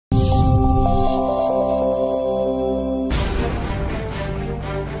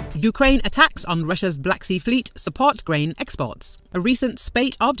Ukraine attacks on Russia's Black Sea fleet support grain exports. A recent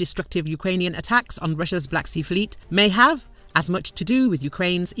spate of destructive Ukrainian attacks on Russia's Black Sea fleet may have as much to do with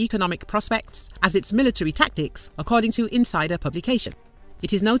Ukraine's economic prospects as its military tactics, according to insider publication.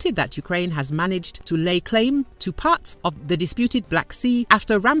 It is noted that Ukraine has managed to lay claim to parts of the disputed Black Sea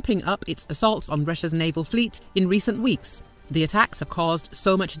after ramping up its assaults on Russia's naval fleet in recent weeks. The attacks have caused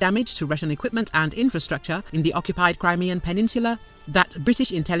so much damage to Russian equipment and infrastructure in the occupied Crimean Peninsula that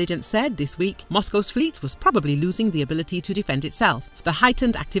British intelligence said this week Moscow's fleet was probably losing the ability to defend itself. The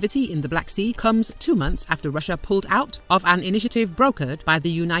heightened activity in the Black Sea comes 2 months after Russia pulled out of an initiative brokered by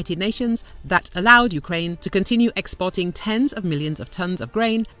the United Nations that allowed Ukraine to continue exporting tens of millions of tons of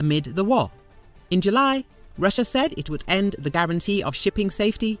grain amid the war. In July, Russia said it would end the guarantee of shipping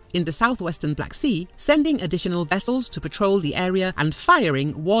safety in the southwestern Black Sea, sending additional vessels to patrol the area and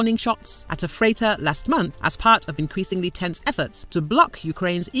firing warning shots at a freighter last month as part of increasingly tense efforts to block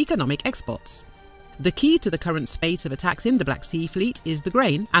Ukraine's economic exports. The key to the current spate of attacks in the Black Sea fleet is the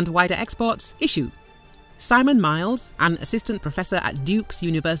grain and wider exports issue. Simon Miles, an assistant professor at Duke's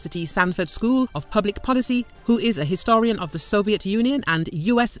University Sanford School of Public Policy, who is a historian of the Soviet Union and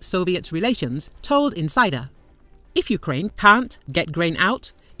US-Soviet relations, told Insider, "If Ukraine can't get grain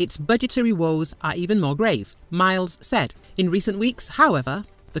out, its budgetary woes are even more grave," Miles said. In recent weeks, however,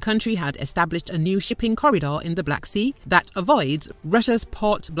 the country had established a new shipping corridor in the Black Sea that avoids Russia's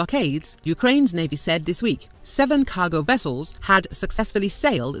port blockades, Ukraine's navy said this week. 7 cargo vessels had successfully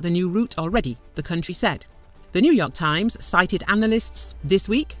sailed the new route already, the country said. The New York Times cited analysts this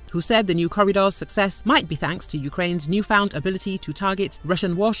week who said the new corridor's success might be thanks to Ukraine's newfound ability to target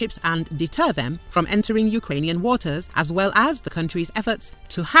Russian warships and deter them from entering Ukrainian waters, as well as the country's efforts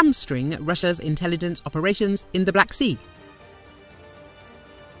to hamstring Russia's intelligence operations in the Black Sea.